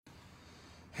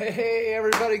Hey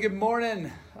everybody, good morning.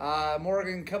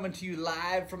 Morgan coming to you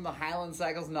live from the Highland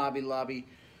Cycles Nobby Lobby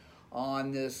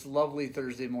on this lovely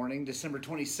Thursday morning, December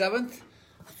 27th,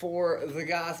 for the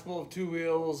Gospel of Two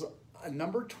Wheels,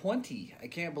 number 20. I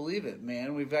can't believe it,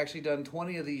 man. We've actually done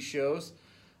 20 of these shows,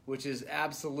 which is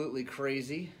absolutely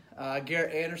crazy.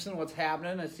 Garrett Anderson, what's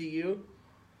happening? I see you.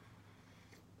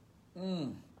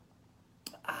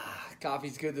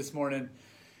 Coffee's good this morning.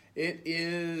 It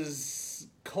is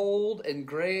cold and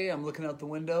gray. I'm looking out the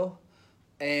window.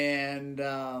 And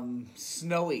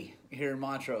snowy here in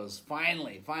Montrose.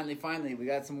 Finally. We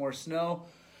got some more snow.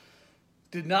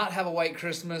 Did not have a white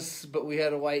Christmas, but we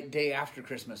had a white day after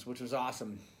Christmas, which was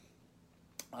awesome.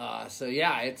 So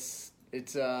yeah, it's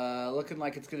looking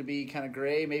like it's going to be kind of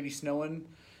gray, maybe snowing.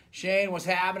 Shane, what's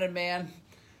happening, man?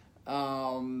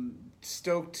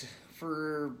 Stoked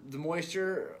for the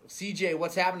moisture. CJ,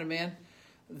 what's happening, man?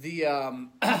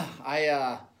 I'm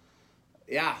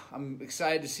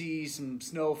excited to see some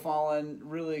snow falling.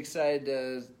 Really excited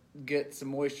to get some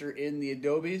moisture in the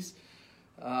Adobes.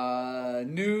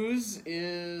 News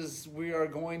is we are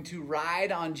going to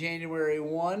ride on January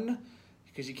 1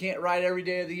 because you can't ride every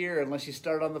day of the year unless you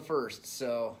start on the 1st.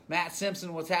 So, Matt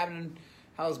Simpson, what's happening?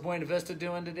 How's Buena Vista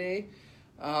doing today?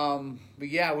 But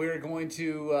yeah, we are going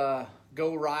to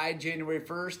go ride January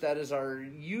 1st. That is our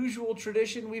usual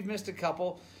tradition. We've missed a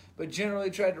couple, but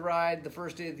generally tried to ride the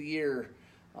first day of the year,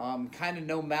 kind of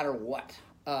no matter what.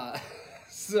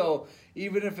 So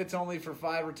even if it's only for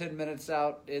 5 or 10 minutes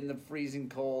out in the freezing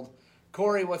cold.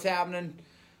 Corey, what's happening?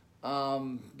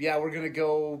 Yeah, we're going to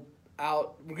go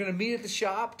out. We're going to meet at the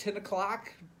shop, 10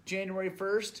 o'clock, January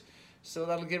 1st. So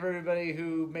that'll give everybody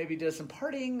who maybe does some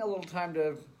partying a little time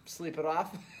to sleep it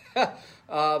off,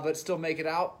 but still make it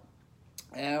out.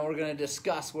 And we're going to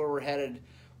discuss where we're headed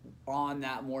on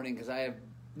that morning because I have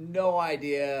no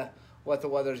idea what the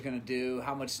weather's going to do,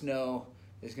 how much snow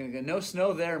is going to go. No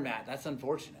snow there, Matt. That's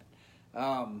unfortunate.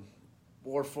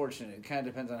 Or fortunate. It kind of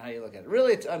depends on how you look at it.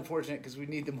 Really, it's unfortunate because we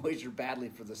need the moisture badly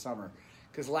for the summer.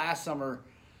 Because last summer,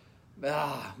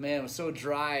 man, it was so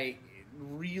dry. It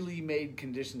really made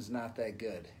conditions not that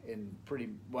good. And pretty,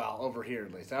 well, over here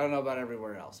at least. I don't know about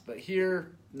everywhere else. But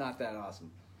here, not that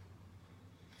awesome.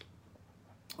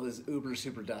 It was uber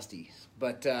super dusty.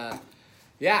 But,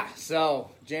 yeah, so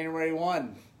January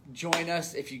 1, join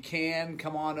us if you can.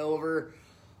 Come on over.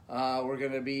 We're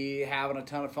going to be having a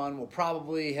ton of fun. We'll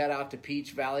probably head out to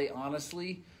Peach Valley,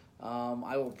 honestly.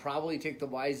 I will probably take the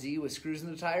YZ with screws in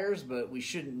the tires, but we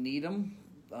shouldn't need them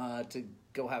to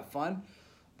go have fun.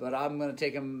 But I'm going to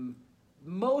take them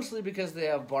mostly because they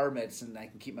have bar mitts and I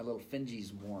can keep my little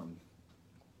fingies warm.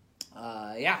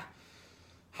 Yeah.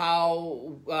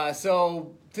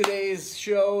 So today's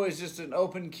show is just an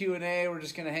open Q&A. We're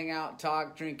just going to hang out,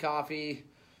 talk, drink coffee,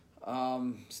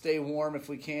 stay warm if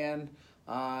we can.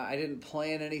 I didn't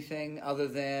plan anything other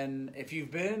than if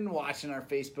you've been watching our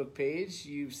Facebook page,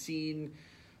 you've seen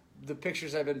the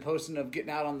pictures I've been posting of getting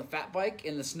out on the fat bike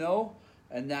in the snow,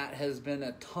 and that has been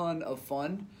a ton of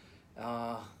fun.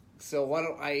 So why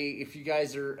don't if you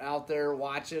guys are out there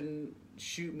watching,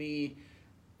 shoot me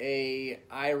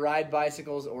I ride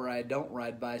bicycles or I don't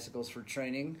ride bicycles for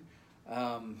training,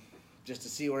 just to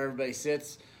see where everybody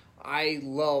sits. I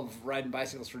love riding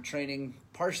bicycles for training,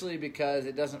 partially because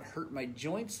it doesn't hurt my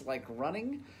joints like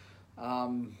running,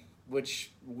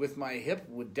 which with my hip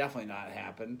would definitely not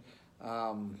happen.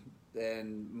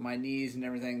 And my knees and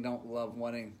everything don't love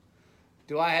wanting.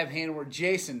 Do I have handwear?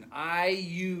 Jason, I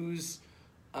use,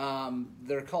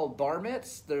 they're called bar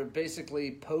mitts. They're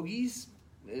basically pogies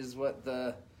is what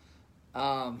the,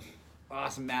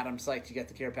 awesome, Matt, I'm psyched you got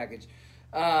the care package.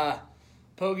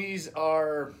 Pogies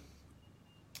are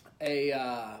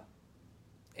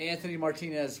Anthony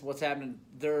Martinez, what's happening?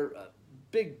 They're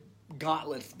big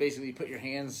gauntlets, basically you put your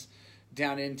hands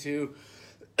down into.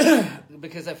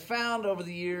 Because I've found over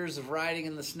the years of riding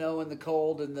in the snow and the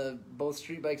cold and the both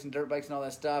street bikes and dirt bikes and all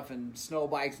that stuff and snow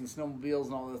bikes and snowmobiles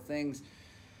and all those things,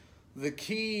 the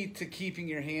key to keeping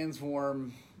your hands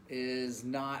warm is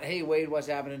not, hey Wade, what's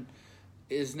happening?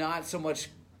 Is not so much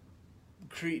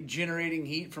generating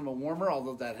heat from a warmer,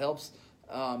 although that helps.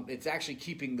 It's actually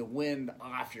keeping the wind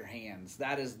off your hands.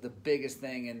 That is the biggest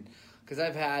thing. And because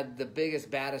I've had the biggest,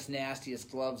 baddest,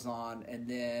 nastiest gloves on, and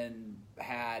then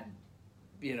had,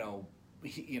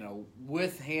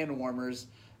 with hand warmers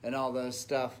and all those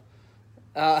stuff.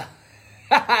 Jay's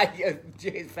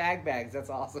fag bags. That's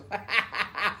awesome.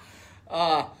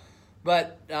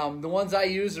 But the ones I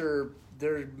use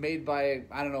they're made by,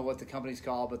 I don't know what the company's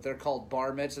called, but they're called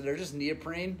bar mitts, and they're just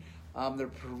neoprene.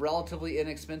 They're relatively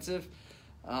inexpensive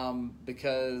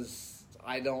because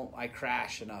I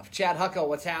crash enough. Chad Hucko,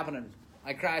 what's happening?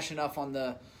 I crash enough on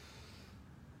the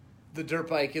dirt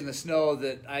bike in the snow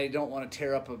that I don't want to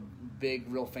tear up a big,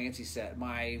 real fancy set.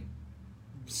 My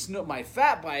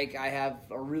fat bike, I have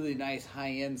a really nice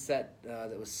high-end set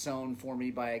that was sewn for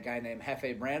me by a guy named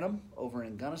Hefe Branham over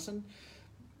in Gunnison.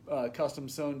 Custom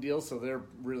sewn deal, so they're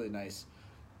really nice.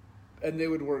 And they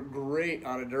would work great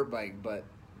on a dirt bike, but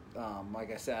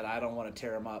like I said, I don't want to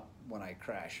tear them up when I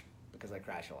crash because I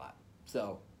crash a lot.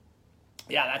 So,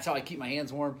 yeah, that's how I keep my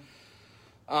hands warm.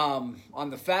 On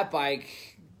the fat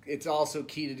bike, it's also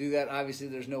key to do that. Obviously,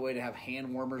 there's no way to have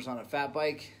hand warmers on a fat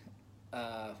bike.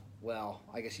 Well,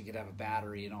 I guess you could have a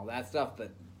battery and all that stuff,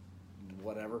 but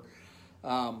whatever.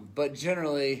 But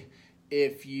generally,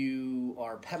 if you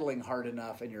are pedaling hard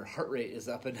enough and your heart rate is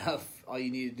up enough, all you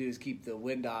need to do is keep the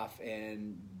wind off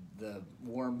and the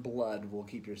warm blood will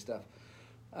keep your stuff.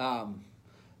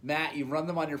 Matt, you run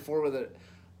them on your four-wheeler.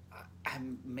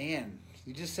 Man,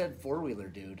 you just said four-wheeler,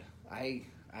 dude. I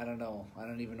don't know. I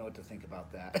don't even know what to think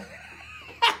about that.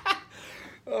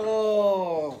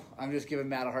 Oh, I'm just giving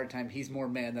Matt a hard time. He's more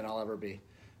man than I'll ever be.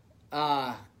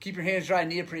 Keep your hands dry,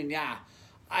 neoprene. Yeah.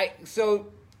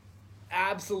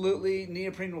 Absolutely,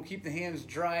 neoprene will keep the hands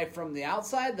dry from the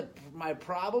outside. My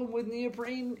problem with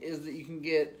neoprene is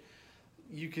that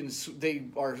they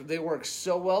work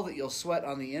so well that you'll sweat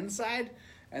on the inside,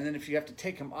 and then if you have to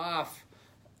take them off,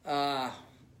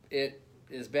 it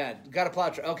is bad. Got a plow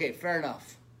truck. Okay, fair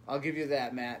enough. I'll give you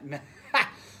that, Matt.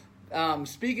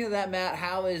 Speaking of that, Matt,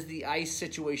 how is the ice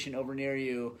situation over near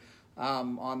you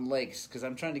on lakes? Because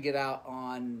I'm trying to get out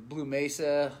on Blue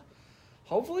Mesa.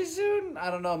 Hopefully soon. I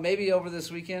don't know. Maybe over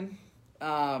this weekend.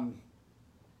 Like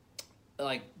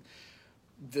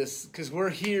this, because we're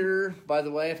here, by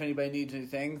the way, if anybody needs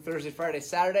anything, Thursday, Friday,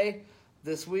 Saturday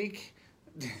this week.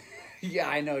 Yeah,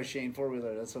 I know, Shane,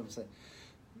 four-wheeler. That's what I'm saying.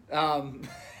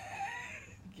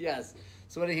 Yes.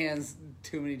 Sweaty hands,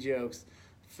 too many jokes.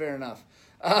 Fair enough.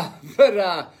 Yeah,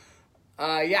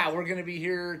 we're going to be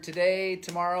here today,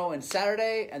 tomorrow, and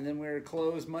Saturday, and then we're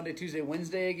closed Monday, Tuesday,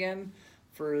 Wednesday again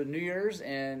for New Year's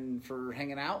and for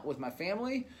hanging out with my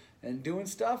family and doing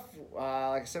stuff.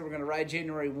 Like I said, we're going to ride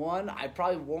January 1. I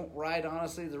probably won't ride,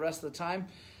 honestly, the rest of the time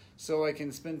so I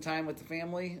can spend time with the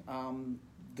family.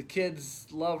 The kids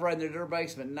love riding their dirt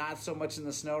bikes, but not so much in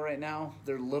the snow right now.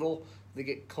 They're little. They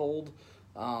get cold,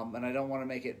 and I don't want to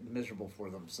make it miserable for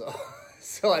them, so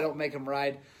I don't make them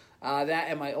ride. That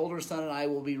and my older son and I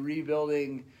will be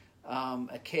rebuilding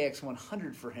a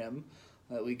KX100 for him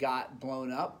that we got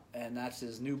blown up, and that's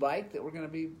his new bike that we're going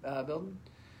to be building.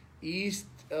 East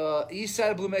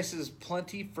side of Blue Mesa is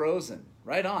plenty frozen.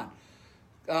 Right on.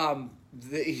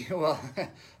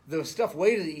 The stuff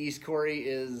way to the east, Corey,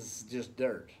 is just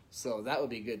dirt, so that would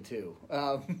be good too.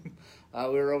 We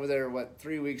were over there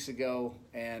 3 weeks ago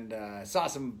and saw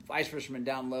some ice fishermen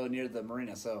down low near the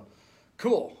marina. So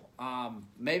cool.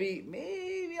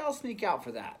 Maybe I'll sneak out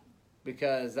for that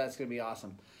because that's gonna be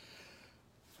awesome.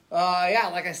 Yeah,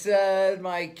 like I said,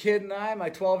 my kid and I, my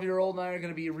 12-year-old and I, are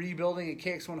going to be rebuilding a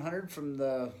KX100 from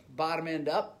the bottom end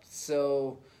up.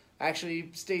 So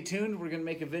actually, stay tuned. We're going to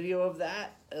make a video of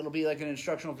that. It'll be like an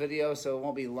instructional video, so it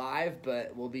won't be live,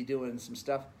 but we'll be doing some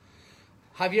stuff.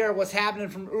 Javier, what's happening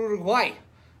from Uruguay?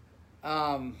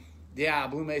 Yeah,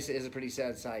 Blue Mesa is a pretty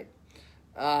sad sight.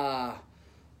 Yeah,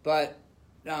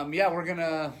 we're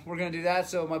gonna do that.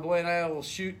 So my boy and I will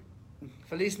shoot.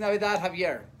 Feliz Navidad,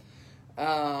 Javier.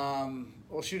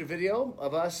 We'll shoot a video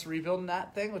of us rebuilding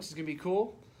that thing, which is going to be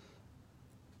cool.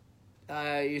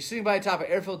 You're sitting by the top of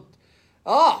airfield.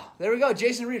 Oh, there we go.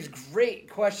 Jason Reeves, great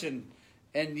question.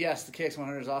 And yes, the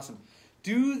KX100 is awesome.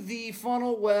 Do the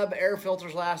funnel web air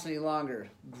filters last any longer?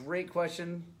 Great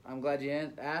question. I'm glad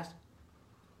you asked.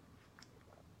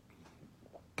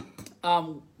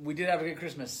 We did have a good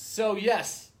Christmas. So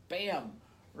yes, bam,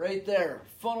 right there.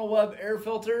 Funnel web air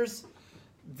filters.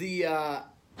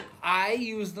 I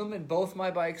use them in both my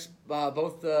bikes,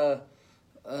 both the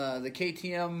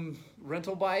KTM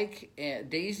rental bike and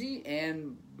Daisy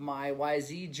and my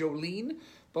YZ Jolene.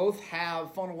 Both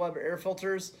have funnel web air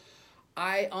filters.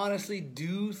 I honestly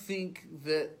do think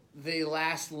that they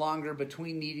last longer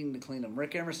between needing to clean them.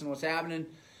 Rick Emerson, what's happening?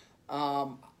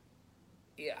 I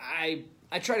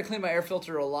try to clean my air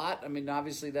filter a lot. I mean,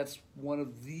 obviously that's one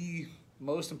of the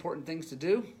most important things to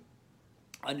do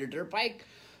on your dirt bike.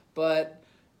 But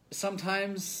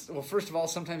sometimes, well, first of all,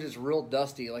 sometimes it's real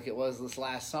dusty like it was this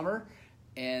last summer,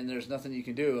 and there's nothing you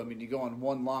can do. I mean, you go on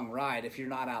one long ride. If you're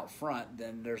not out front,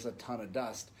 then there's a ton of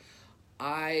dust.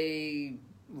 I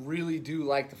really do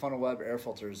like the funnel web air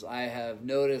filters. I have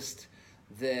noticed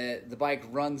that the bike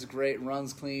runs great,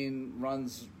 runs clean,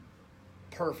 runs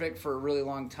perfect for a really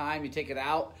long time. You take it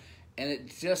out, and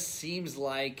it just seems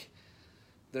like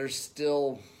there's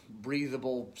still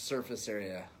breathable surface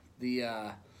area.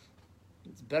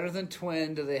 It's better than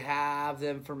twin. Do they have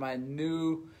them for my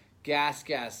new gas?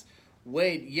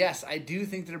 Wade, yes, I do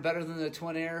think they're better than the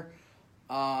Twin Air.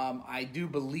 I do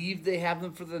believe they have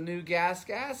them for the new gas,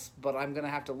 but I'm going to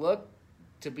have to look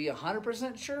to be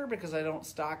 100% sure because I don't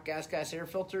stock gas air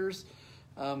filters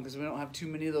because we don't have too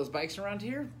many of those bikes around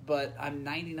here, but I'm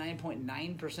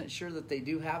 99.9% sure that they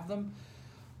do have them.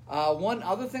 One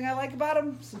other thing I like about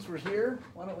them, since we're here,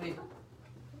 why don't we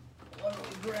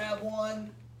grab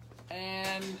one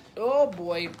and, oh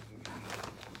boy,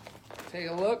 take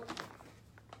a look.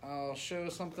 I'll show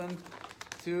something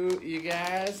to you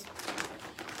guys.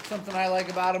 Something I like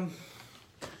about them.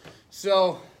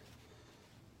 So,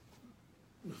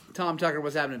 Tom Tucker,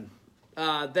 what's happening?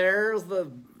 There's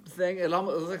the thing. It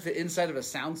almost looks like the inside of a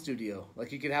sound studio.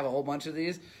 Like you could have a whole bunch of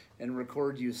these and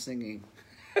record you singing,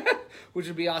 which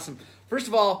would be awesome. First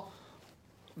of all,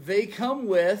 they come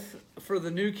with, for the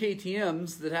new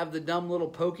KTMs that have the dumb little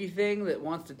pokey thing that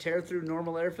wants to tear through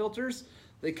normal air filters,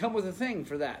 they come with a thing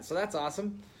for that. So that's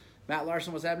awesome. Matt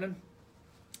Larson, what's happening?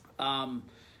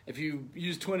 If you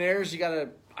use Twin Airs,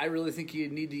 I really think you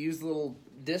need to use the little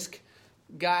disc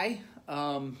guy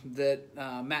that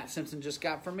Matt Simpson just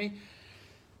got from me.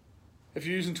 If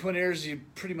you're using Twin Airs, you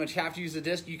pretty much have to use the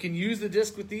disc. You can use the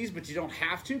disc with these, but you don't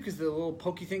have to because the little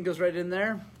pokey thing goes right in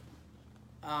there.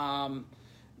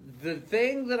 The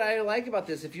thing that I like about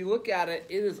this, if you look at it,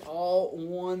 it is all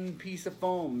one piece of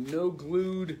foam. No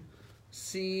glued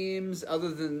seams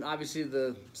other than obviously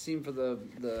the seam for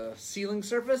the sealing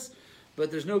surface, but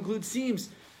there's no glued seams,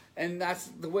 and that's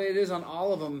the way it is on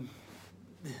all of them.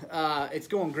 It's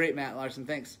going great, Matt Larson,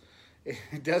 thanks.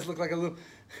 It does look like a little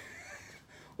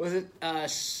was it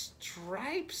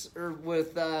Stripes or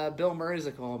with Bill Murray's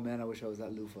like, oh man, I wish I was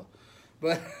that loofah,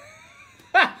 but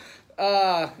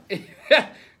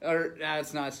or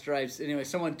it's not Stripes. Anyway,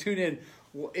 someone tune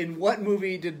in what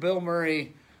movie did Bill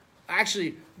Murray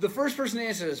actually, the first person to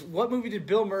answer this, what movie did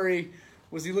Bill Murray,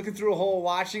 was he looking through a hole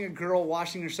watching a girl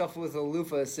washing herself with a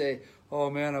loofah say, oh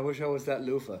man, I wish I was that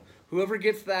loofah? Whoever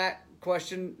gets that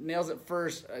question, nails it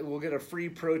first, will get a free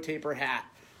Pro Taper hat.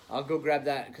 I'll go grab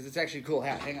that because it's actually a cool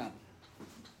hat. Hang on.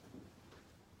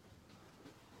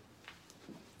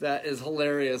 That is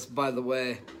hilarious, by the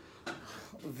way.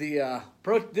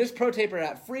 This Pro Taper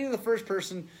hat, free to the first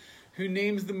person who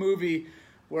names the movie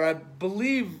where I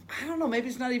believe, I don't know, maybe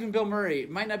it's not even Bill Murray.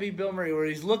 It might not be Bill Murray, where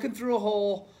he's looking through a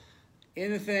hole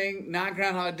in the thing, not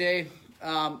Groundhog Day,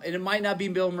 and it might not be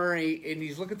Bill Murray, and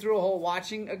he's looking through a hole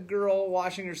watching a girl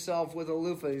washing herself with a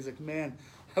loofah. He's like, man,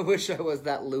 I wish I was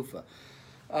that loofah.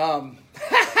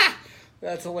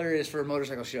 That's hilarious for a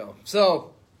motorcycle show.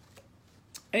 So,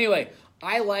 anyway,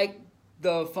 I like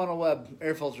the Funnel Web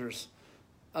air filters.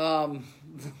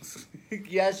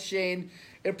 Yes, Shane,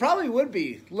 it probably would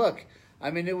be. Look, I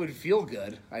mean, it would feel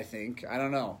good, I think. I don't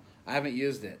know. I haven't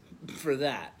used it for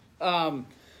that.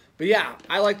 But yeah,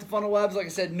 I like the Funnel Webs. Like I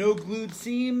said, no glued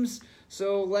seams,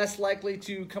 so less likely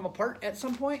to come apart at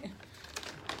some point.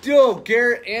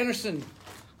 Garrett Anderson.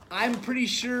 I'm pretty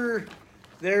sure,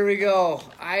 there we go.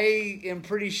 I am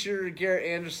pretty sure Garrett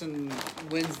Anderson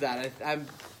wins that. I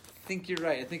think you're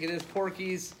right. I think it is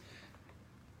Porky's.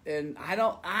 And I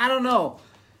don't know.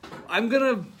 I'm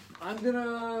gonna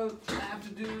have to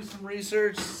do some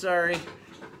research. Sorry.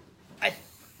 I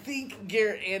think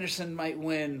Garrett Anderson might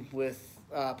win with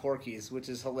Porky's, which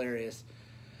is hilarious.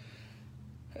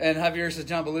 And Javier says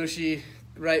John Belushi,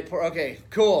 right? Okay,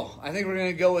 cool. I think we're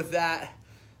gonna go with that.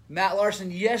 Matt Larson,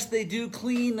 yes, they do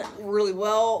clean really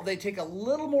well. They take a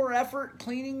little more effort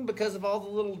cleaning because of all the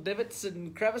little divots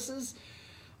and crevices.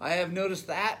 I have noticed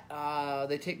that.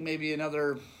 They take maybe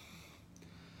another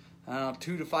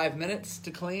 2 to 5 minutes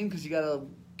to clean because you got to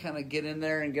kind of get in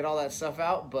there and get all that stuff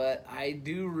out. But I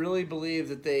do really believe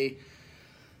that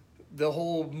the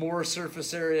whole more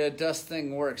surface area dust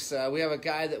thing works. We have a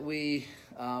guy that we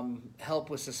help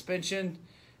with suspension.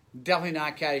 Definitely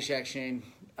not Caddyshack Shane.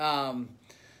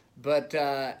 But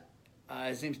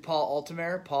his name's Paul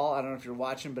Altamare. Paul, I don't know if you're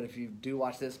watching, but if you do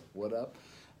watch this, what up?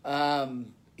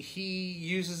 He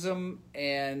uses them,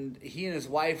 and he and his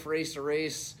wife raced a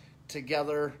race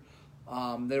together.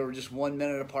 They were just 1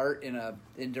 minute apart in a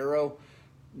enduro,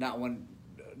 not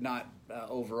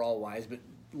overall wise, but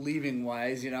leaving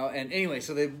wise, And anyway,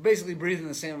 so they basically breathe in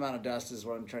the same amount of dust, is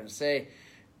what I'm trying to say.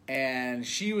 And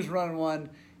she was running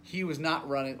one, he was not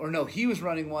running, or no, he was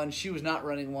running one, she was not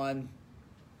running one.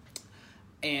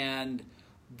 And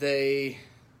is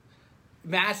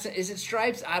it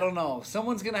Stripes? I don't know.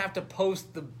 Someone's gonna have to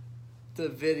post the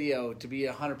video to be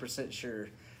 100% sure.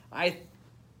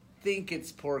 think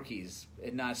it's Porky's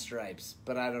and not Stripes,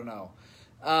 but I don't know.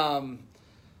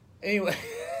 Anyway,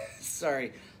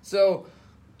 sorry. So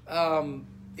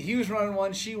he was running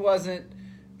one. She wasn't.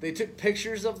 They took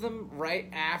pictures of them right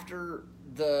after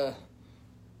the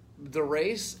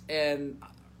race, and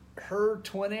her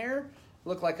Twin Air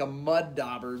looked like a mud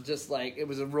dauber, just like it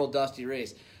was a real dusty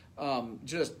race.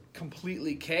 Just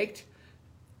completely caked.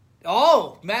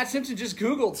 Oh, Matt Simpson just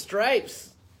Googled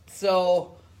Stripes.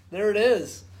 So there it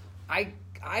is. I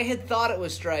had thought it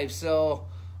was Stripes, so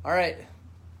all right.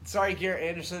 Sorry, Garrett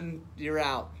Anderson, you're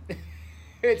out.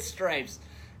 It's Stripes.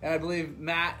 And I believe,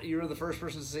 Matt, you were the first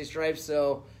person to say Stripes,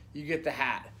 so you get the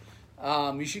hat.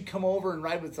 You should come over and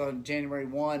ride with us on January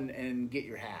 1 and get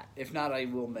your hat. If not, I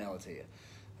will mail it to you.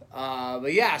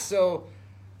 But yeah, so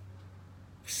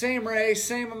same race,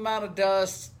 same amount of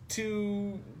dust,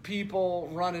 two people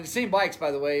running, same bikes, by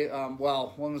the way.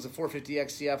 Well, one was a 450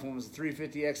 XCF, one was a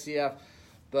 350 XCF,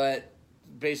 but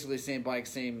basically same bike,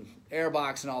 same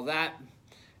airbox and all that.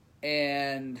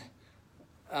 And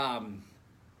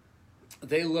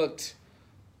they looked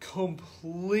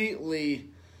completely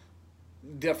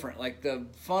different. Like the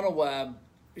funnel web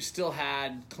still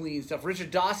had clean stuff.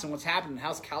 Richard Dawson, what's happening?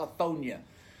 How's California?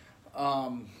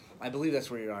 I believe that's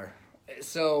where you are.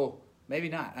 So maybe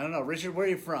not. I don't know. Richard, where are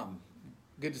you from?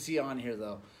 Good to see you on here,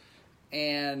 though.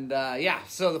 And yeah,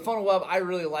 so the funnel web, I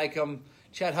really like them.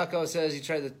 Chad Hucko says he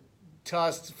tried the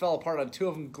Tusk, fell apart on two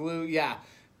of them, glue. Yeah,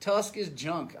 Tusk is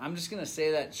junk. I'm just going to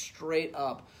say that straight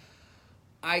up.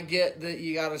 I get that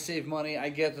you got to save money. I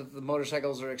get that the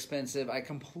motorcycles are expensive. I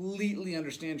completely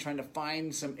understand trying to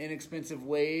find some inexpensive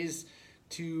ways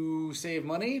to save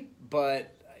money,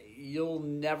 but you'll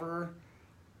never,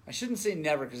 I shouldn't say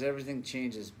never because everything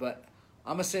changes, but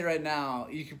I'm going to say right now,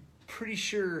 you can pretty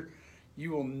sure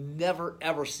you will never,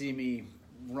 ever see me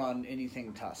run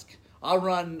anything Tusk. I'll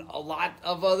run a lot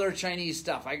of other Chinese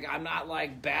stuff. I'm not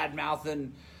like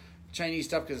bad-mouthing Chinese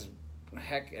stuff because,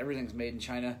 heck, everything's made in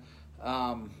China.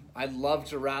 I'd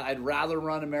rather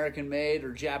run American made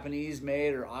or Japanese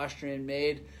made or Austrian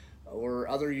made or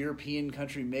other European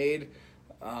country made.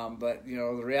 But, you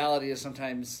know, the reality is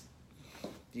sometimes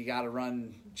you got to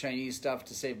run Chinese stuff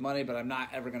to save money, but I'm not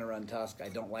ever going to run Tusk. I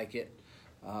don't like it.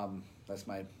 That's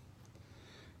my...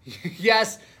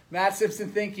 Yes, Matt Simpson,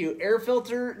 thank you. Air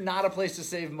filter, not a place to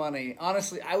save money.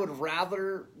 Honestly, I would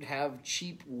rather have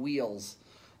cheap wheels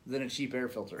than a cheap air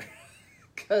filter.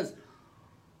 Because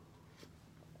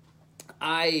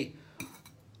I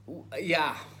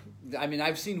mean,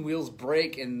 I've seen wheels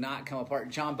break and not come apart.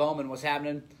 John Bowman, what's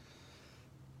happening?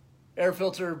 Air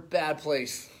filter, bad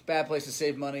place to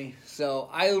save money. So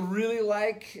I really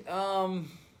like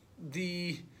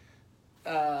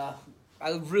I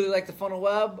really like the funnel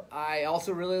web. I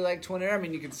also really like Twin Air. I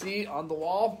mean, you can see on the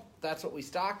wall, that's what we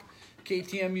stock.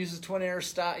 KTM uses Twin Air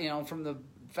stock, you know, from the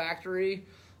factory.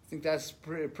 I think that's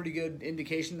a pretty good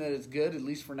indication that it's good, at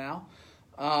least for now.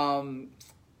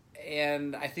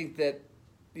 And I think that,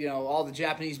 you know, all the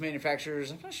Japanese manufacturers,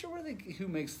 I'm not sure who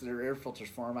makes their air filters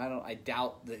for them. I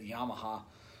doubt that Yamaha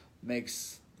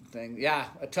makes things. Yeah,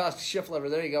 a Tusk shift lever.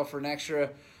 There you go for an extra.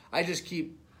 I just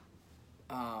keep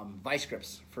vice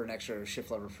grips for an extra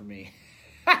shift lever for me.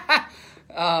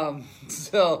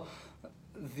 So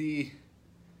the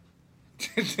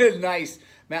nice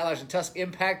Matt Larson Tusk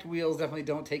impact wheels definitely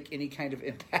don't take any kind of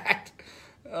impact.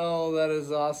 Oh, that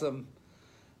is awesome.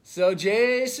 So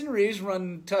Jason Reeves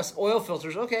run Tusk oil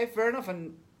filters. Okay, fair enough.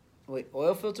 And wait,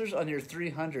 oil filters on your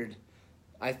 300?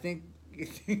 I think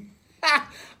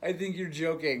I think you're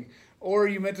joking, or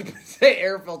you meant to say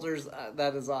air filters.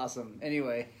 That is awesome.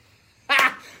 Anyway.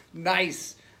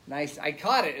 Nice. I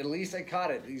caught it. At least I caught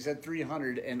it. He said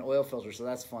 300 and oil filter, so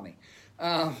that's funny.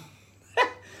 Oh,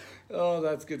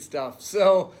 that's good stuff.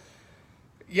 So,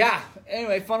 yeah.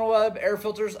 Anyway, funnel web, air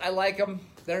filters, I like them.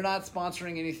 They're not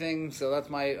sponsoring anything, so that's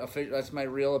my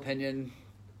real opinion.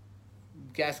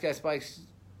 Gas bikes.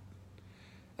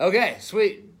 Okay,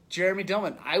 sweet. Jeremy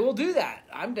Dillman, I will do that.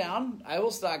 I'm down. I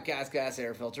will stock gas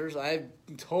air filters. I'm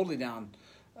totally down.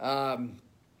 That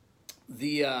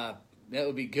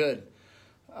would be good.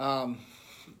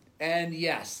 And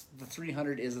yes, the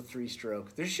 300 is a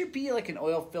 3-stroke. There should be like an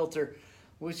oil filter,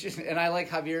 and I like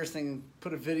Javier's thing,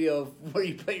 put a video of where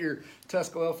you put your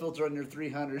Tusk oil filter on your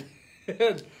 300.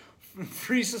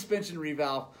 Free suspension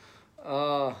revalve.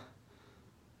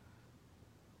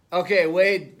 Okay,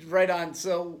 Wade, right on.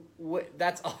 So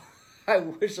that's all. I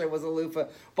wish I was a loofah.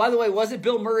 By the way, was it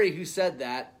Bill Murray who said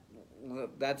that?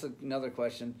 That's another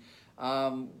question.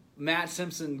 Matt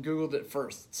Simpson Googled it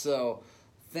first. So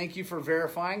thank you for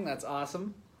verifying. That's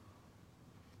awesome.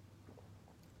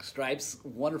 Stripes,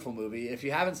 wonderful movie. If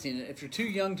you haven't seen it, if you're too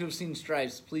young to have seen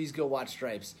Stripes, please go watch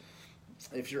Stripes.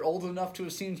 If you're old enough to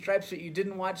have seen Stripes but you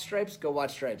didn't watch Stripes, go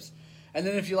watch Stripes. And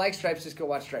then if you like Stripes, just go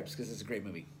watch Stripes because it's a great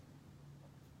movie.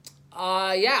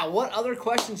 Yeah, what other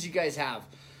questions you guys have?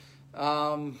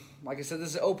 Like I said,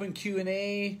 this is open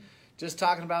Q&A, just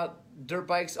talking about dirt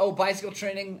bikes. Oh, bicycle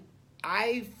training.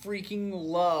 I freaking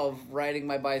love riding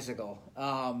my bicycle.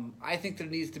 I think there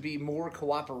needs to be more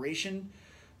cooperation.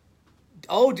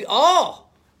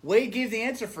 Wade gave the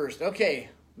answer first. Okay,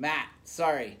 Matt,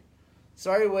 sorry.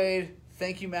 Sorry, Wade.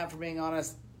 Thank you, Matt, for being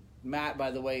honest. Matt, by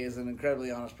the way, is an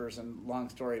incredibly honest person. Long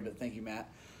story, but thank you, Matt.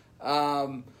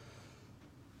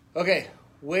 Okay,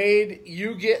 Wade,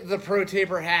 you get the Pro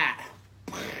Taper hat.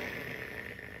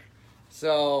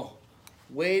 So,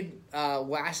 Wade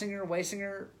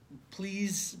Wassinger,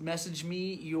 please message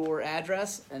me your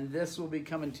address, and this will be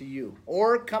coming to you.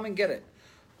 Or come and get it,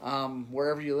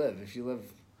 wherever you live. If you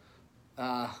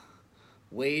live,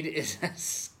 Wade is a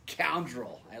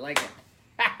scoundrel. I like it.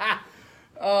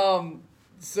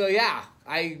 So yeah,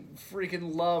 I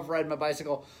freaking love riding my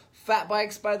bicycle. Fat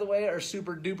bikes, by the way, are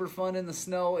super duper fun in the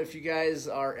snow. If you guys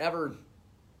are ever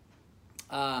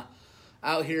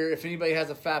out here, if anybody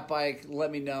has a fat bike,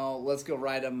 let me know. Let's go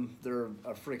ride them. They're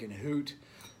a freaking hoot.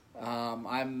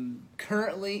 I'm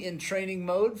currently in training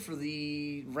mode for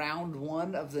the round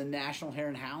 1 of the National Hare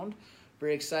and Hound.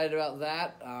 Very excited about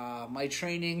that. My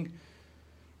training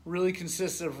really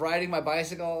consists of riding my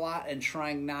bicycle a lot and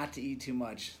trying not to eat too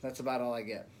much. That's about all I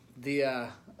get.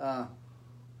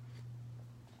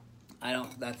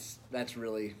 That's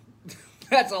really,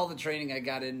 that's all the training I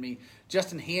got in me.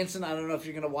 Justin Hansen, I don't know if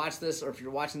you're going to watch this or if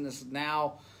you're watching this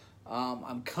now.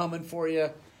 I'm coming for you.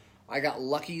 I got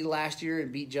lucky last year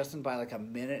and beat Justin by like a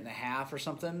minute and a half or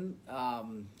something.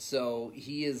 So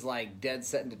he is like dead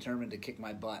set and determined to kick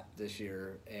my butt this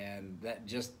year, and that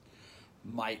just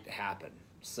might happen.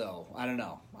 So I don't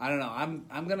know.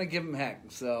 I'm gonna give him heck.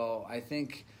 So I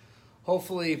think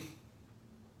hopefully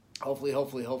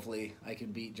I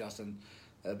can beat Justin.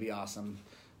 That'd be awesome.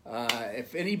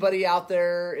 If anybody out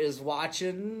there is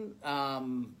watching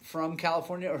from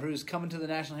California or who's coming to the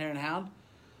National Hare and Hound,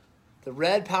 the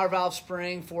red power valve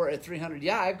spring for a 300.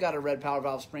 Yeah, I've got a red power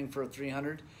valve spring for a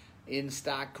 300 in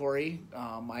stock, Corey.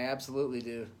 I absolutely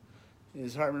do.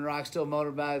 Is Hartman Rock still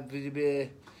motorbike?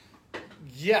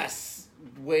 Yes,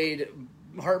 Wade.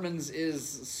 Hartman's is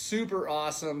super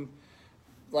awesome.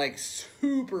 Like,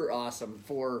 super awesome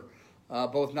for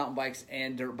both mountain bikes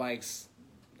and dirt bikes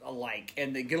alike.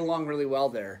 And they get along really well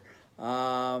there.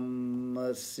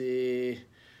 Let's see.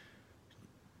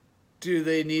 Do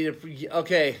they need a...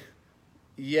 Okay.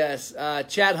 Yes.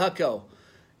 Chad Hucko.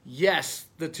 Yes,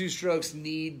 the 2-strokes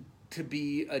need to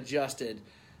be adjusted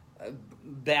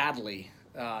badly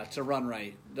to run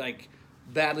right. Like,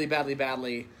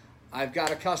 badly. I've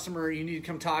got a customer. You need to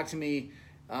come talk to me.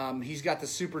 He's got the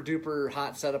super duper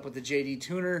hot setup with the JD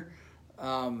tuner.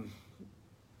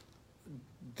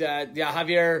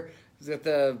 Javier has got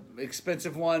the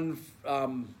expensive one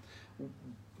from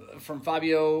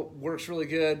Fabio, works really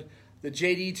good. The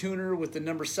JD tuner with the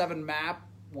number 7 map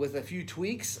with a few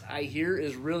tweaks, I hear,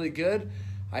 is really good.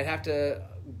 I'd have to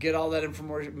get all that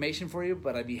information for you,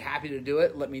 but I'd be happy to do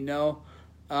it. Let me know.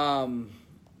 Cali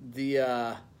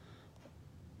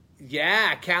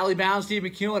bound Steve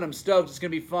McEwen. I'm stoked. It's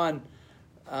going to be fun.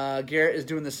 Garrett is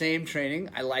doing the same training.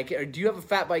 I like it. Or do you have a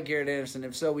fat bike, Garrett Anderson?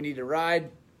 If so, we need to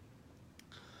ride.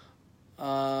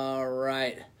 All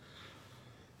right.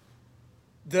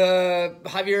 The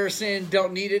Javier is saying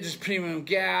don't need it, just premium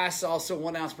gas, also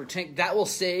 1 ounce per tank. That will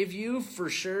save you for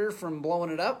sure from blowing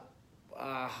it up.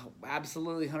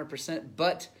 Absolutely 100%.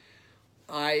 But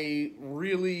I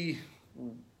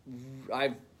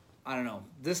don't know.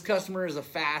 This customer is a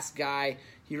fast guy.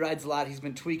 He rides a lot. He's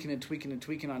been tweaking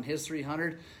on his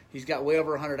 300. He's got way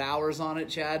over 100 hours on it,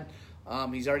 Chad.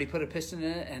 He's already put a piston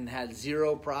in it and had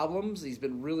 0 problems. He's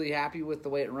been really happy with the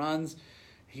way it runs.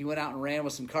 He went out and ran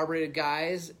with some carbureted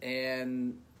guys,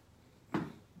 and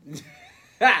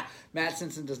Matt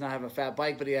Simpson does not have a fat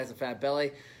bike, but he has a fat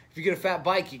belly. If you get a fat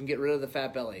bike, you can get rid of the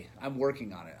fat belly. I'm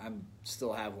working on it. I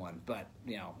still have one, but,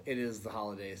 it is the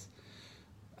holidays.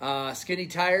 Skinny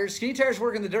tires. Skinny tires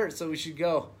work in the dirt, so we should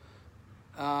go.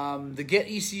 The Get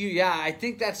ECU. Yeah, I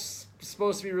think that's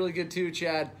supposed to be really good too,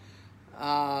 Chad.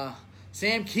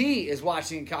 Sam Key is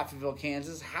watching in Coffeyville,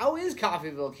 Kansas. How is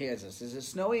Coffeyville, Kansas? Is it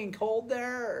snowy and cold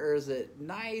there, or is it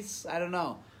nice? I don't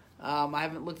know. I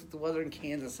haven't looked at the weather in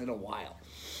Kansas in a while.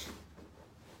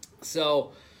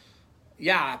 So,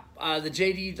 yeah, the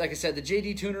JD, like I said, the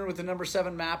JD tuner with the number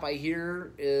 7 map, I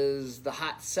hear, is the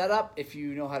hot setup if you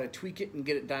know how to tweak it and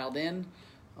get it dialed in.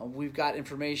 We've got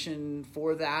information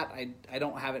for that. I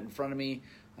don't have it in front of me.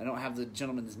 I don't have the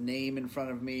gentleman's name in front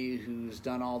of me who's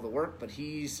done all the work, but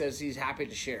he says he's happy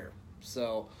to share.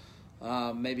 So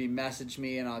maybe message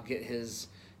me and I'll get his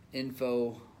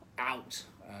info out,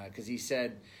 because he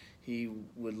said he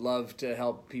would love to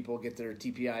help people get their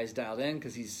TPIs dialed in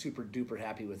because he's super duper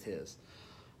happy with his.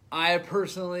 I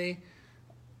personally,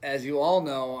 as you all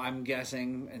know, I'm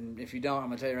guessing, and if you don't, I'm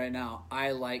going to tell you right now,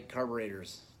 I like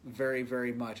carburetors. Very,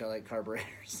 very much I like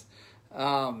carburetors.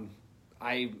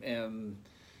 I am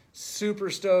super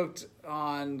stoked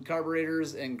on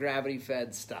carburetors and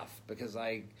gravity-fed stuff because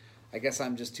I guess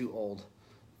I'm just too old.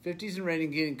 50s and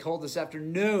raining, getting cold this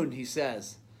afternoon, he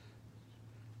says.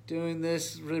 Doing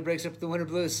this really breaks up the winter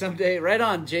blues someday. Right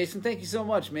on, Jason. Thank you so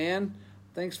much, man.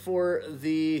 Thanks for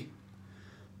the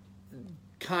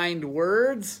kind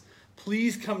words.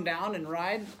 Please come down and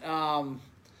ride.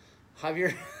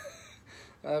 Javier's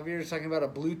talking about a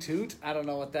Bluetooth. I don't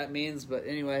know what that means, but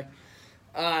anyway.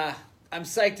 I'm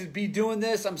psyched to be doing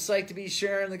this. I'm psyched to be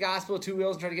sharing the gospel of two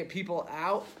wheels and trying to get people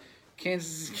out.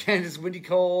 Kansas, windy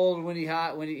cold, windy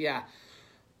hot, yeah.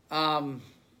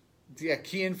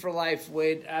 Keying for life,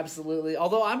 Wade, absolutely.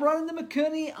 Although I'm running the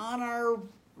Mikuni on our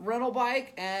rental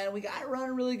bike, and we got it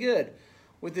running really good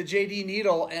with the JD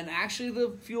needle, and actually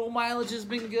the fuel mileage has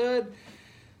been good.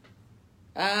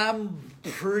 I'm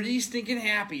pretty stinking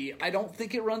happy. I don't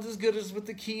think it runs as good as with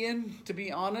the Keyin, to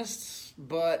be honest,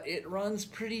 but it runs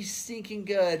pretty stinking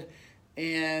good.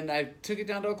 And I took it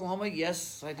down to Oklahoma.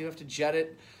 Yes, I do have to jet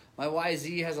it. My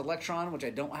YZ has Electron, which I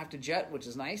don't have to jet, which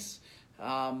is nice.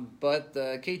 But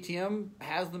the KTM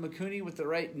has the Mikuni with the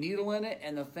right needle in it,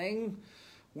 and the thing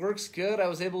works good. I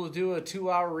was able to do a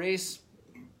 2-hour race.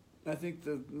 I think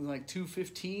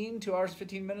 2:15, 2 hours,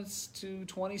 15 minutes,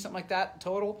 2:20, something like that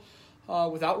total,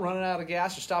 without running out of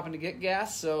gas or stopping to get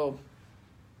gas. So,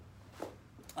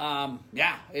 I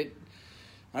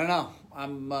don't know.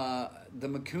 The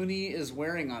Mikuni is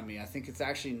wearing on me. I think it's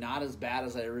actually not as bad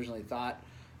as I originally thought,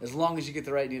 as long as you get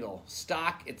the right needle.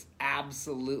 Stock, it's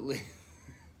absolutely...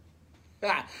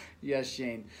 Yes,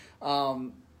 Shane.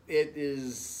 It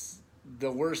is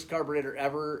the worst carburetor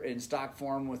ever in stock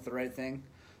form with the right thing.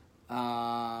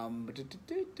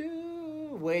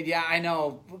 Wade, yeah, I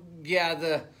know.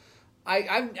 Yeah,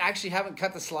 I actually haven't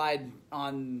cut the slide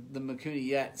on the Mikuni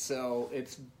yet, so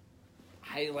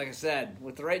like I said,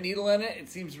 with the right needle in it, it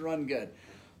seems to run good.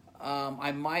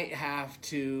 I might have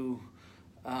to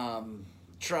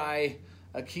try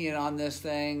a Keyin on this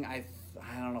thing. I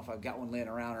don't know if I've got one laying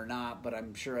around or not, but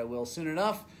I'm sure I will soon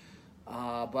enough.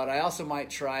 But I also might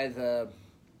try the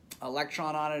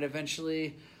Electron on it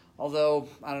eventually. Although,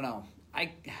 I don't know.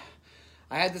 I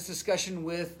had this discussion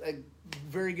with a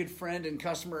very good friend and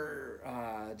customer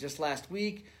just last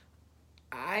week.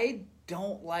 I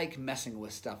don't like messing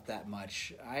with stuff that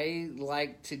much. I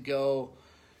like to go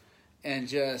and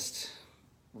just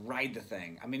ride the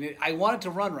thing. I mean, I want it to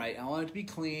run right. I want it to be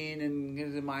clean and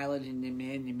get the mileage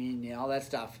and all that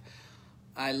stuff.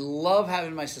 I love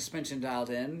having my suspension dialed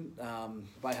in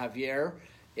by Javier.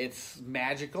 It's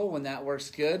magical when that works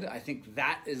good. I think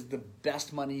that is the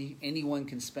best money anyone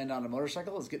can spend on a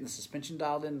motorcycle, is getting the suspension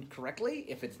dialed in correctly.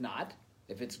 If it's not,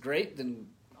 if it's great, then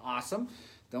awesome.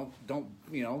 Don't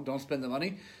spend the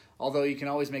money. Although you can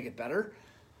always make it better.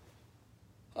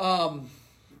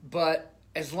 But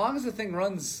as long as the thing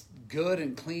runs good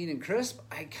and clean and crisp,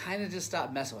 I kind of just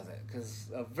stopped messing with it, because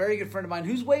a very good friend of mine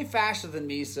who's way faster than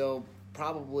me, so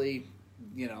probably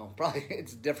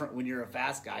it's different when you're a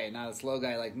fast guy and not a slow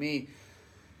guy like me.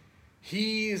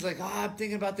 He's like, I'm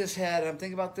thinking about this head, I'm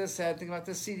thinking about this head, thinking about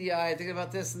this CDI, thinking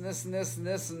about this and this and this and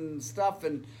this and stuff,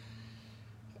 and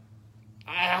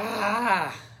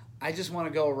I just want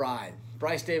to go ride.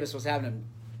 Bryce Davis, what's happening?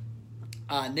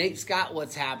 Nate Scott,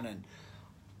 what's happening?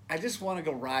 I just want to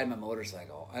go ride my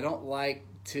motorcycle. I don't like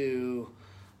fiddling.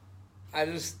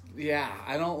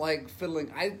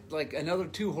 I like another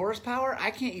 2 horsepower.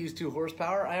 I can't use 2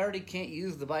 horsepower. I already can't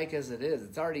use the bike as it is.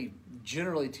 It's already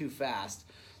generally too fast.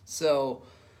 So,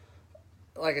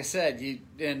 like I said,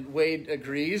 and Wade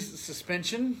agrees,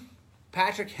 suspension.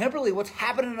 Patrick Hemperly, what's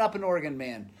happening up in Oregon,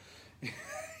 man?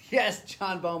 Yes,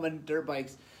 John Bowman, dirt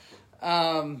bikes.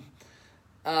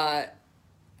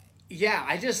 Yeah,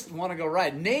 I just want to go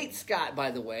ride. Nate Scott,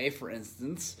 by the way, for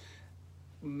instance,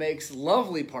 makes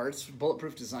lovely parts,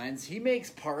 Bulletproof Designs. He makes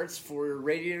parts for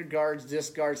radiator guards,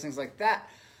 disc guards, things like that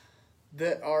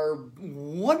are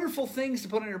wonderful things to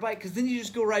put on your bike, because then you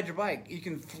just go ride your bike. You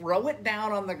can throw it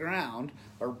down on the ground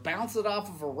or bounce it off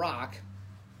of a rock,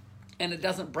 and it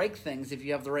doesn't break things if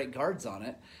you have the right guards on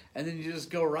it, and then you just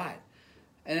go ride.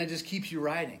 And it just keeps you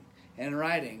riding. and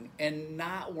riding and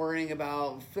not worrying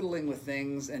about fiddling with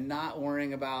things and not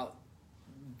worrying about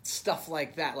stuff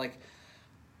like that. Like,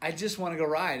 I just want to go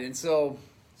ride. And so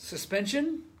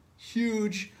suspension,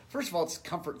 huge. First of all, it's a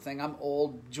comfort thing. I'm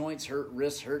old, joints hurt,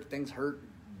 wrists hurt, things hurt,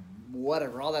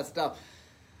 whatever, all that stuff.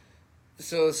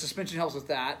 So suspension helps with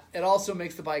that. It also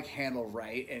makes the bike handle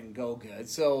right and go good.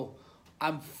 So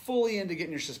I'm fully into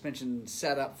getting your suspension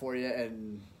set up for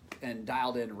you and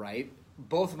dialed in right.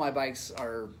 Both of my bikes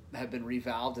have been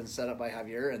revalved and set up by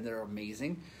Javier, and they're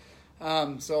amazing.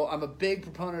 So I'm a big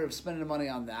proponent of spending money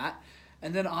on that.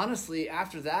 And then honestly,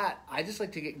 after that, I just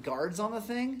like to get guards on the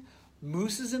thing,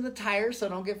 mooses in the tires so I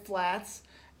don't get flats,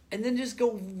 and then just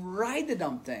go ride the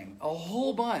dumb thing a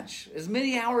whole bunch, as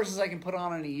many hours as I can put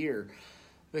on in a year,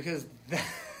 because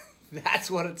that's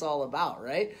what it's all about,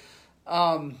 right?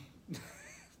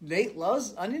 Nate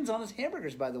loves onions on his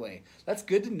hamburgers, by the way. That's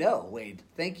good to know, Wade.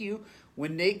 Thank you.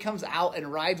 When Nate comes out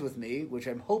and rides with me, which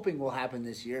I'm hoping will happen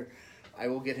this year, I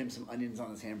will get him some onions on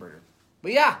his hamburger.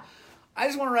 But yeah, I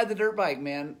just want to ride the dirt bike,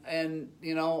 man. And,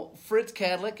 Fritz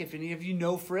Cadillac, if any of you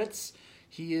know Fritz,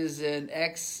 he is an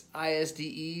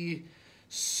ex-ISDE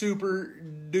super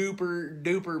duper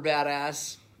duper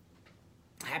badass.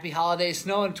 Happy holidays.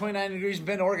 Snowing 29 degrees in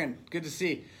Bend, Oregon. Good to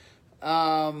see.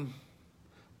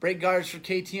 Brake guards for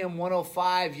KTM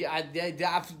 105. Yeah, I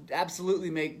absolutely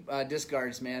make disc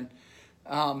guards, man.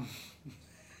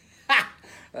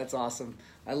 That's awesome.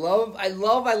 I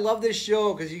love this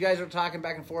show because you guys are talking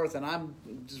back and forth, and I'm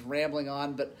just rambling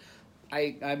on. But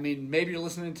I mean, maybe you're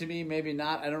listening to me, maybe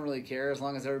not. I don't really care as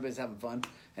long as everybody's having fun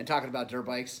and talking about dirt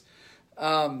bikes.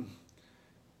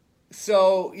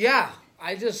 So yeah,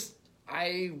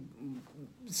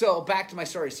 so back to my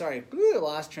story. Sorry,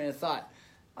 lost train of thought.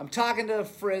 I'm talking to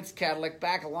Fritz Cadillac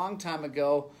back a long time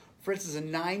ago. Fritz is a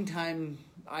 9-time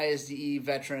ISDE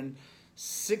veteran,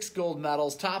 6 gold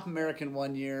medals, top American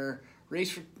 1 year,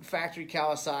 raced for factory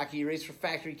Kawasaki, raced for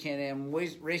factory Can-Am,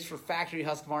 raced for factory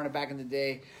Husqvarna back in the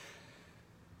day.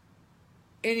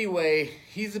 Anyway,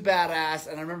 he's a badass,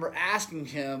 and I remember asking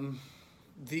him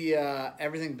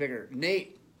everything bigger.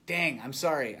 Nate, dang, I'm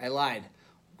sorry, I lied.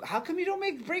 How come you don't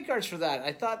make brake guards for that?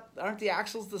 I thought, aren't the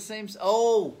axles the same?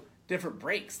 Oh, different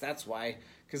brakes, that's why.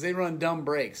 Because they run dumb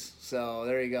brakes. So,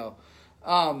 there you go.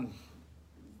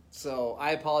 So,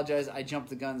 I apologize. I jumped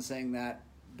the gun saying that.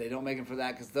 They don't make them for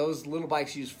that because those little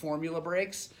bikes use formula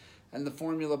brakes. And the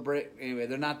formula brake, anyway,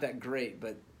 they're not that great,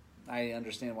 but I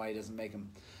understand why he doesn't make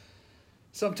them.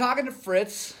 So, I'm talking to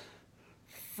Fritz.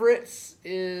 Fritz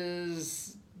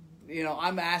is,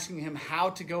 I'm asking him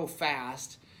how to go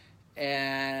fast.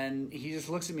 And he just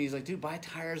looks at me. He's like, dude, buy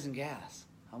tires and gas.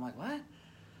 I'm like, what?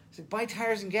 He's like, buy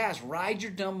tires and gas. Ride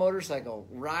your dumb motorcycle.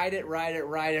 Ride it, ride it,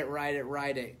 ride it, ride it,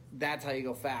 ride it. That's how you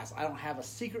go fast. I don't have a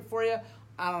secret for you.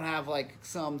 I don't have like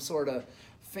some sort of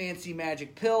fancy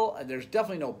magic pill. There's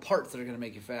definitely no parts that are going to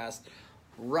make you fast.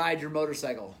 Ride your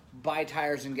motorcycle. Buy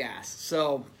tires and gas.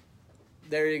 So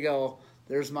there you go.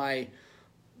 There's my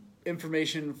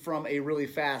information from a really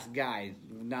fast guy,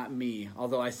 not me,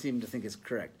 although I seem to think it's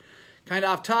correct. Kind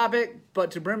of off topic, but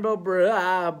to Brembo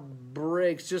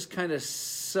brakes just kind of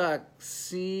suck.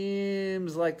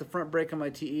 Seems like the front brake on my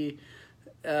TE.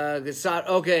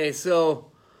 Okay,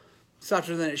 so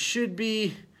softer than it should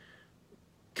be.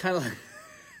 Kind of like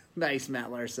nice,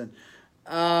 Matt Larson.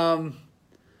 Oh,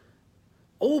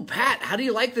 Pat, how do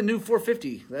you like the new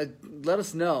 450? Let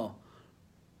us know.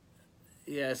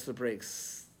 Yes, the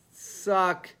brakes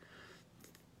suck.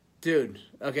 Dude,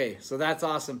 okay, so that's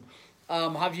awesome.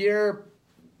 Javier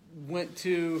went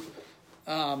to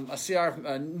a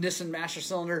Nissan Master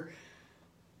Cylinder.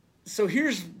 So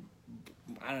here's,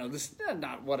 I don't know, this,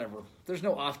 not whatever. There's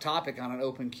no off topic on an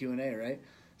open Q&A, right?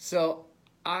 So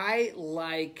I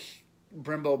like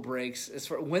Brembo brakes. As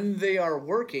for when they are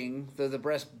working, they're the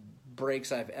best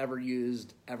brakes I've ever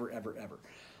used, ever.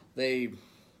 They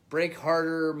brake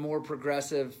harder, more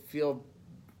progressive, feel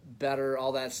better,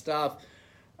 all that stuff.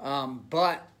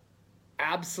 But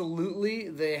absolutely,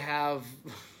 they have,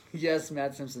 yes,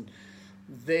 Matt Simpson,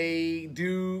 they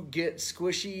do get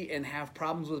squishy and have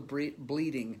problems with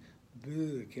bleeding.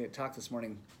 Can't talk this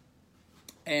morning.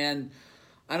 And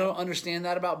I don't understand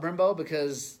that about Brembo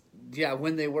because, yeah,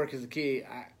 when they work is the key.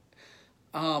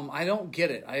 I don't get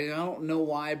it. I don't know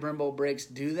why Brembo brakes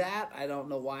do that. I don't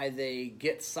know why they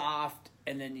get soft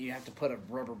and then you have to put a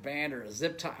rubber band or a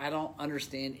zip tie. I don't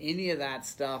understand any of that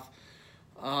stuff.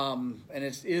 And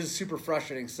it is super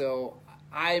frustrating. So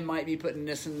I might be putting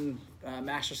Nissan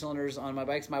Master Cylinders on my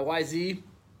bikes. My YZ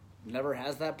never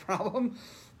has that problem.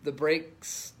 The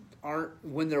brakes aren't,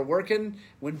 when they're working,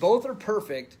 when both are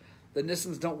perfect, the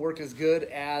Nissans don't work as good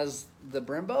as the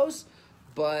Brembos.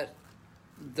 But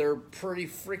they're pretty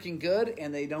freaking good,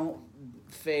 and they don't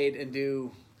fade and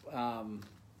do.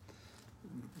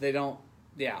 They don't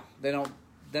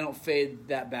fade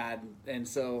that bad, and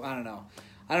so I don't know.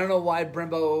 I don't know why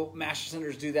Brembo master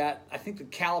cylinders do that. I think the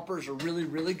calipers are really,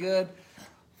 really good.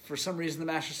 For some reason, the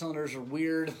master cylinders are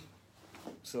weird.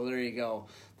 So there you go.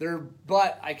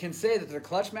 But I can say that their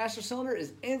clutch master cylinder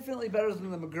is infinitely better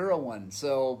than the Magura one.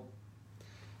 So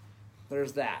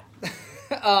there's that.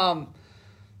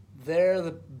 They're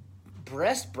the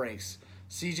breast brakes.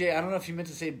 CJ, I don't know if you meant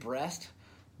to say breast,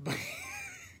 but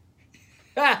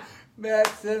Matt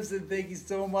Simpson, thank you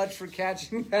so much for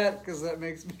catching that because that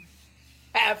makes me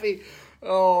happy.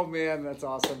 Oh man, that's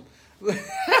awesome.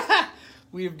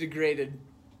 We have degraded.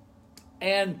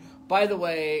 And by the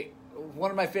way,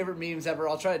 one of my favorite memes ever,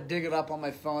 I'll try to dig it up on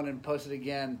my phone and post it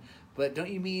again, but don't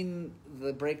you mean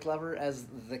the brake lever as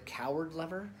the coward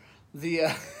lever?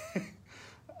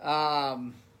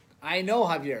 I know,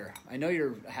 Javier. I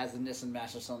know has the Nissan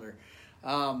master cylinder.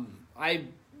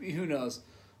 Who knows?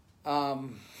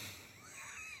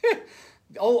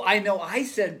 Oh, I know. I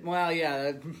said, well,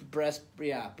 yeah, breast,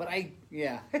 yeah, but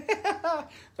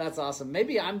that's awesome.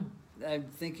 Maybe I'm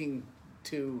thinking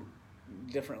too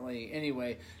differently.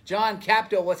 Anyway, John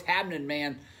Capto, what's happening,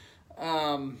 man?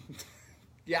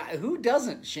 Yeah, who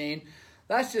doesn't, Shane?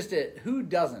 That's just it. Who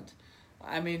doesn't?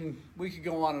 I mean, we could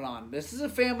go on and on. This is a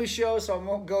family show, so I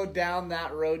won't go down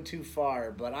that road too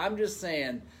far. But I'm just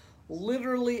saying,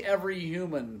 literally every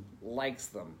human likes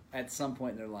them at some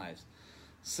point in their lives.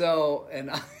 So, and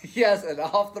yes, and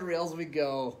off the rails we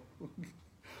go,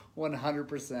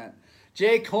 100%.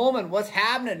 Jay Coleman, what's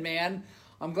happening, man?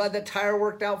 I'm glad that tire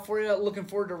worked out for you. Looking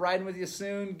forward to riding with you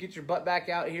soon. Get your butt back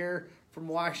out here from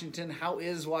Washington. How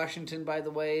is Washington, by the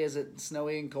way? Is it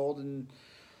snowy and cold and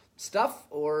stuff,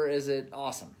 or is it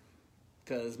awesome?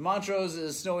 Because Montrose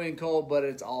is snowy and cold, but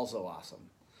it's also awesome.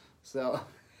 So,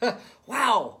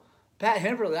 wow, Pat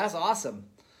Hemperley, that's awesome.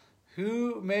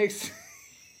 Who makes...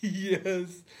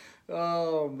 Yes.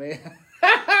 Oh, man.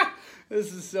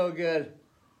 This is so good.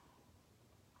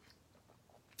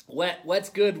 Wet's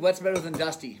good. Wet's better than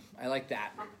dusty. I like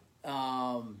that.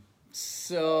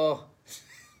 So,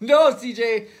 no,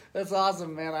 CJ, that's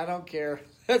awesome, man. I don't care.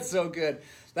 That's so good.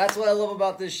 That's what I love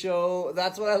about this show.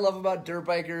 That's what I love about dirt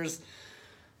bikers.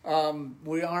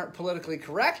 We aren't politically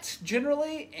correct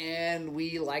generally, and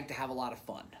we like to have a lot of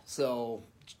fun. So,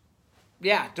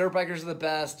 yeah, dirt bikers are the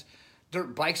best.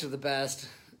 Dirt bikes are the best.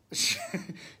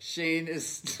 Shane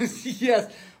is... Yes.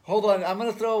 Hold on. I'm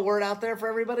going to throw a word out there for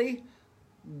everybody.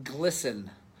 Glisten.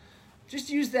 Just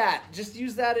use that. Just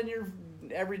use that in your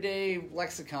everyday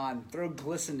lexicon. Throw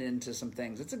glisten into some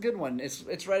things. It's a good one.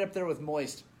 It's right up there with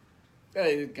moist.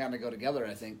 They kind of go together,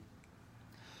 I think.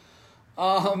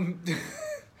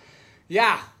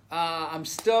 Yeah. I'm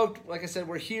stoked. Like I said,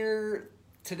 we're here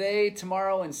today,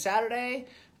 tomorrow, and Saturday.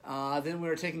 Then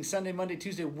we're taking Sunday, Monday,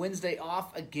 Tuesday, Wednesday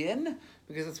off again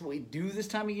because that's what we do this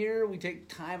time of year. We take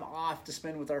time off to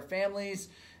spend with our families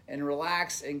and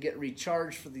relax and get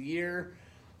recharged for the year.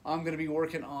 I'm going to be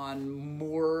working on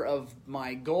more of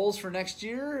my goals for next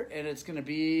year, and it's going to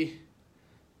be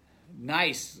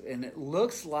nice. And it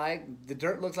looks like the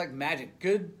dirt looks like magic.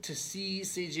 Good to see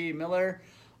CJ Miller.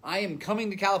 I am coming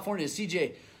to California.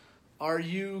 CJ, are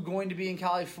you going to be in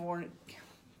California?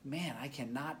 Man, I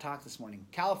cannot talk this morning.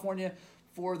 California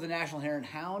for the National Hare and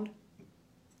Hound.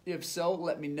 If so,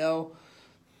 let me know.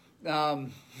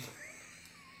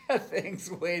 Thanks,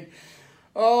 Wade.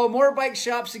 Oh, more bike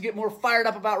shops to get more fired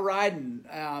up about riding.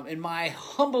 In my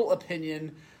humble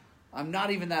opinion, I'm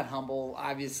not even that humble,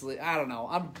 obviously. I don't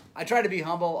know. I try to be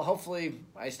humble. Hopefully,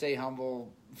 I stay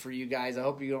humble for you guys. I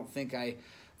hope you don't think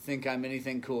I'm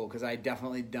anything cool, because I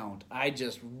definitely don't. I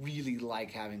just really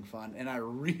like having fun, and I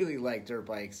really like dirt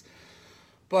bikes.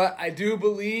 But I do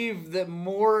believe that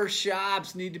more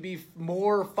shops need to be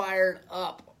more fired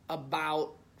up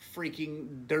about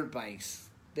freaking dirt bikes.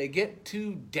 They get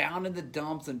too down in the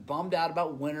dumps and bummed out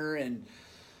about winter and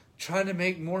trying to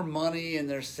make more money, and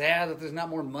they're sad that there's not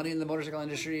more money in the motorcycle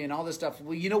industry and all this stuff.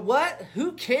 Well, you know what?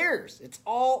 Who cares? It's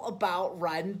all about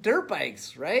riding dirt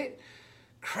bikes, right?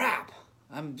 Crap.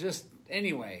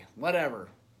 Anyway, whatever.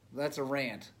 That's a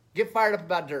rant. Get fired up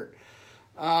about dirt.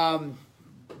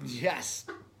 Yes.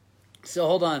 So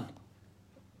hold on.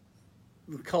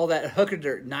 We call that hooker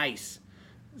dirt. Nice.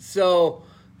 So,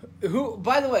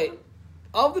 by the way,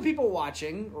 of the people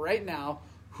watching right now,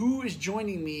 who is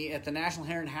joining me at the National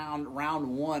Hare and Hound Round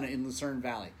 1 in Lucerne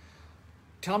Valley?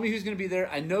 Tell me who's going to be there.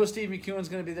 I know Steve McEwen's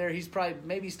going to be there. He's probably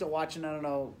maybe still watching. I don't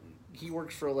know. He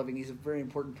works for a living. He's a very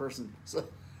important person. So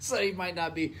he might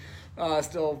not be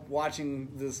still watching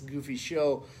this goofy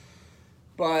show.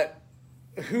 But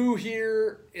who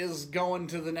here is going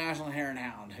to the National Hare and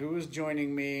Hound? Who is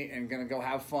joining me and going to go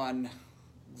have fun?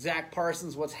 Zach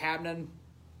Parsons, what's happening?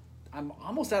 I'm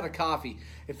almost out of coffee.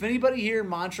 If anybody here in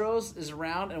Montrose is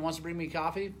around and wants to bring me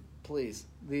coffee, please.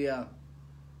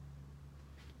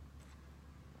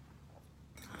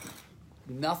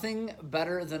 Nothing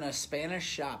better than a Spanish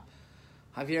shop.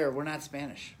 Javier, we're not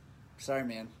Spanish. Sorry,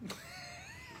 man.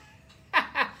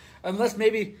 Unless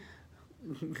maybe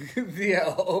the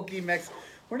Okie Mex.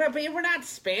 We're not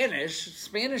Spanish.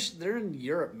 Spanish, they're in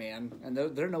Europe, man, and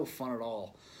they're no fun at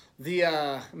all.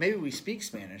 Maybe we speak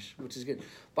Spanish, which is good.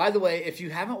 By the way, if you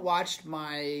haven't watched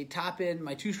my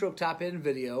two-stroke top end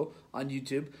video on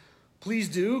YouTube, please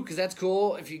do, because that's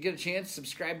cool. If you get a chance,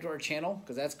 subscribe to our channel,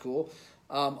 because that's cool.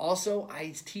 Also,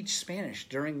 I teach Spanish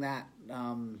during that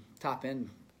top end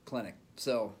clinic,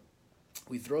 so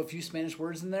we throw a few Spanish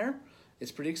words in there.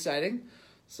 It's pretty exciting.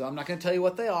 So I'm not going to tell you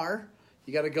what they are.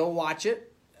 You got to go watch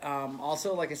it.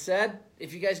 Also, like I said,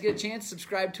 if you guys get a chance,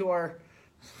 subscribe to our.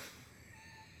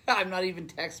 I'm not even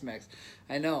Tex-Mex.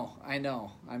 I know, I'm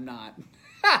not.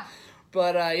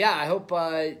 But yeah, I hope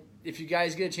if you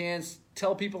guys get a chance,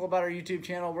 tell people about our YouTube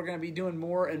channel. We're going to be doing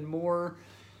more and more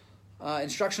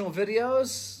instructional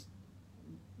videos.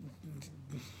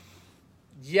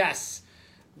 Yes.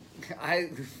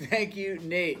 Thank you,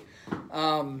 Nate.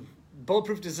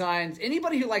 Bulletproof Designs.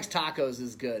 Anybody who likes tacos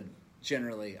is good,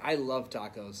 generally. I love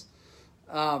tacos.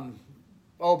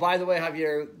 Oh, by the way,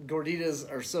 Javier,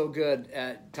 gorditas are so good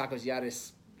at Tacos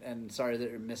Yaris, and sorry that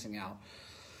you're missing out.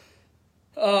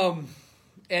 And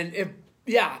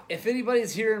if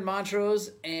anybody's here in Montrose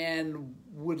and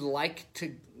would like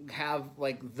to have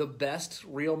like the best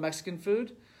real Mexican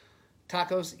food,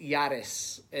 Tacos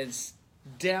Yaris. It's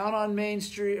down on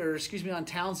on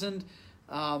Townsend,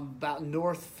 about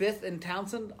North 5th and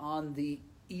Townsend on the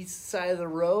east side of the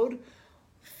road.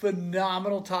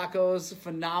 Phenomenal tacos,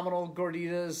 phenomenal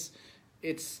gorditas.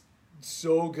 It's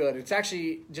so good. It's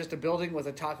actually just a building with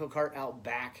a taco cart out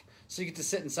back. So you get to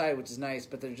sit inside, which is nice,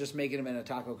 but they're just making them in a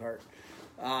taco cart,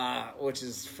 which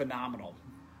is phenomenal.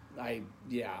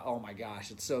 Oh my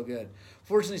gosh, it's so good.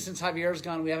 Fortunately, since Javier's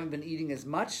gone, we haven't been eating as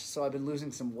much, so I've been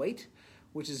losing some weight,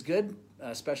 which is good,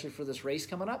 especially for this race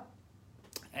coming up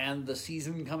and the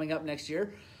season coming up next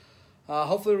year.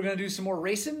 Hopefully we're going to do some more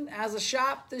racing as a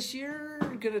shop this year.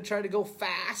 We're going to try to go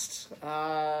fast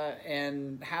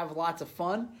and have lots of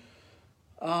fun.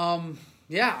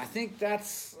 I think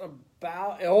that's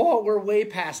about... Oh, we're way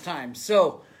past time.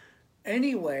 So,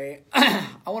 anyway, I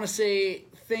want to say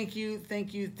thank you.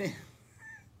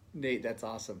 Nate, that's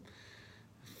awesome.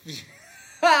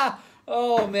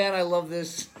 Oh, man, I love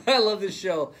this. I love this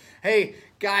show. Hey,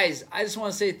 guys, I just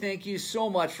want to say thank you so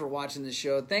much for watching this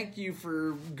show. Thank you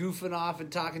for goofing off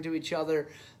and talking to each other.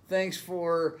 Thanks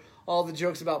for all the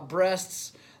jokes about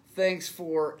breasts. Thanks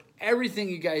for everything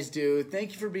you guys do.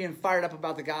 Thank you for being fired up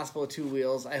about the Gospel of Two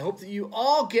Wheels. I hope that you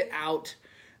all get out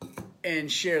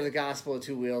and share the Gospel of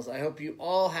Two Wheels. I hope you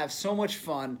all have so much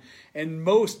fun. And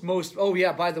oh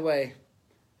yeah, by the way,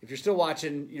 if you're still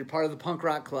watching, you're part of the Punk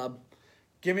Rock Club.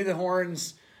 Give me the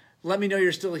horns. Let me know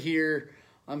you're still here.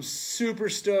 I'm super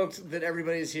stoked that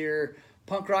everybody's here.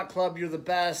 Punk Rock Club, you're the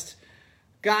best.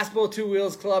 Gospel Two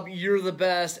Wheels Club, you're the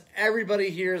best. Everybody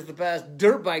here is the best.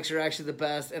 Dirt bikes are actually the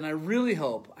best. And I really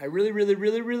hope, I really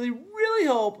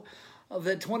hope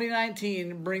that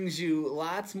 2019 brings you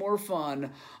lots more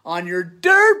fun on your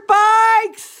dirt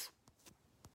bikes.